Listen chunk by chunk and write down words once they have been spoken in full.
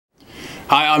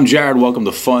Hi, I'm Jared. Welcome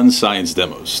to Fun Science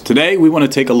Demos. Today we want to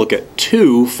take a look at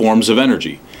two forms of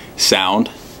energy,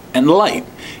 sound and light.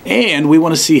 And we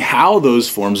want to see how those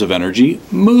forms of energy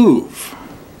move.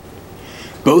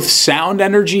 Both sound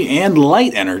energy and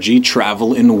light energy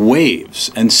travel in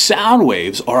waves, and sound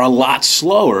waves are a lot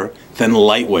slower than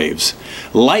light waves.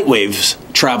 Light waves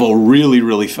travel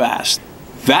really fast.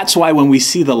 That's why when we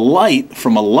see the light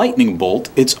from a lightning bolt,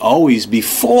 it's always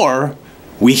before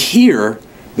we hear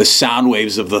the sound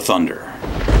waves of the thunder.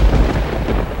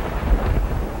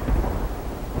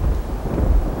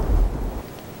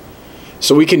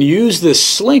 So we can use this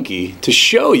slinky to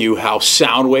show you how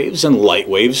sound waves and light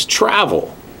waves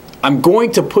travel. I'm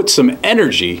going to put some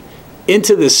energy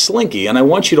into this slinky, and I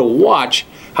want you to watch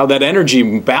how that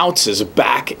energy bounces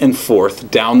back and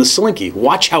forth down the slinky.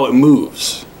 Watch how it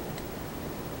moves.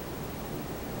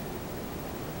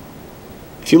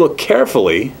 If you look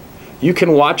carefully, you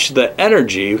can watch the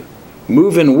energy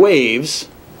move in waves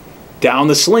down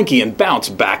the slinky and bounce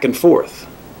back and forth.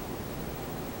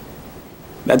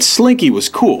 That slinky was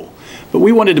cool, but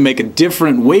we wanted to make a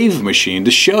different wave machine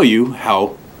to show you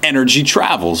how energy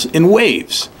travels in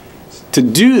waves. To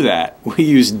do that, we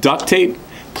used duct tape,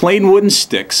 plain wooden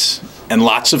sticks, and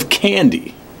lots of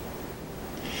candy.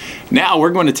 Now we're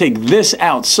going to take this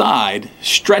outside,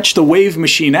 stretch the wave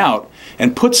machine out,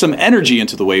 and put some energy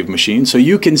into the wave machine so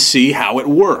you can see how it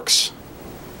works.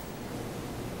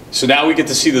 So now we get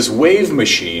to see this wave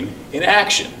machine in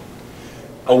action.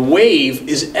 A wave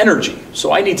is energy,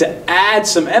 so I need to add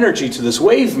some energy to this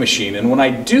wave machine, and when I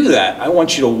do that, I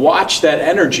want you to watch that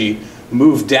energy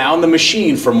move down the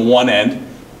machine from one end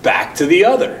back to the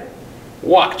other.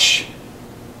 Watch.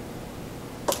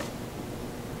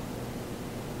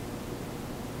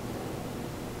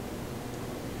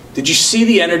 Did you see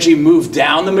the energy move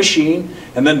down the machine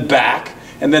and then back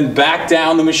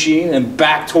down the machine and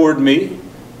back toward me?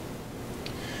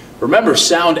 Remember,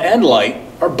 sound and light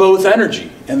are both energy,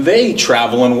 and they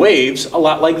travel in waves a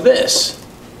lot like this.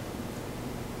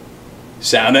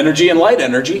 Sound energy and light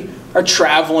energy are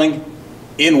traveling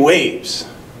in waves.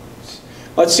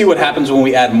 Let's see what happens when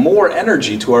we add more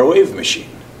energy to our wave machine.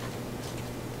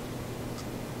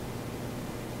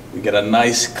 We get a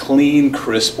nice, clean,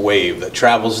 crisp wave that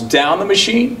travels down the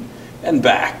machine and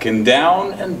back and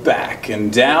down and back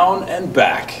and down and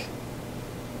back.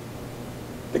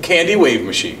 The candy wave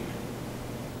machine.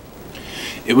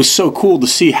 It was so cool to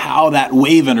see how that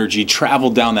wave energy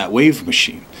traveled down that wave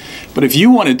machine. But if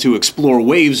you wanted to explore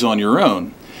waves on your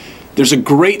own, there's a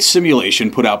great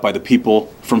simulation put out by the people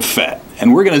from PhET,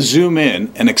 and we're going to zoom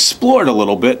in and explore it a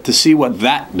little bit to see what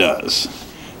that does.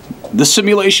 This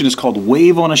simulation is called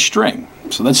Wave on a String.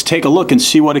 So let's take a look and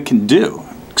see what it can do.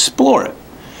 Explore it.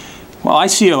 Well, I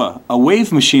see a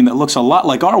wave machine that looks a lot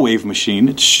like our wave machine.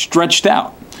 It's stretched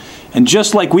out. And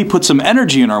just like we put some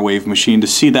energy in our wave machine to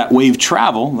see that wave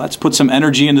travel, let's put some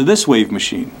energy into this wave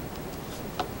machine.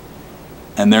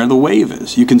 And there the wave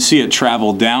is. You can see it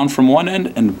travel down from one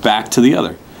end and back to the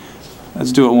other.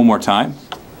 Let's do it one more time.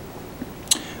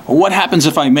 Well, what happens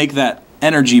if I make that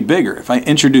energy bigger? If I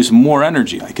introduce more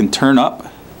energy, I can turn up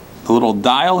the little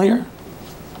dial here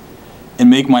and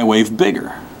make my wave bigger.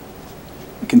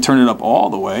 I can turn it up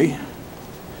all the way,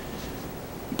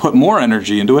 put more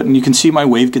energy into it, and you can see my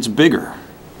wave gets bigger.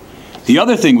 The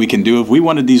other thing we can do if we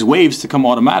wanted these waves to come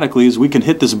automatically is we can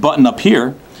hit this button up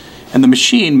here and the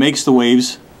machine makes the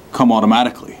waves come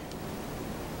automatically.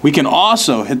 We can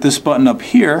also hit this button up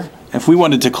here. If we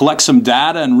wanted to collect some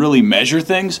data and really measure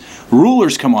things,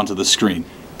 rulers come onto the screen.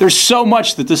 There's so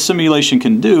much that this simulation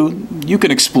can do, you can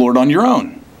explore it on your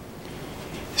own.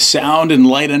 Sound and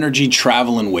light energy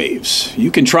travel in waves.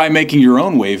 You can try making your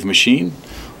own wave machine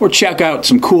or check out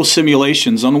some cool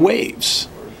simulations on waves.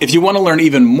 If you want to learn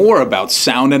even more about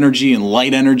sound energy and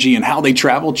light energy and how they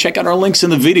travel, check out our links in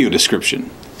the video description.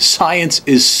 Science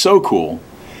is so cool.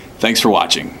 Thanks for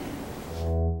watching.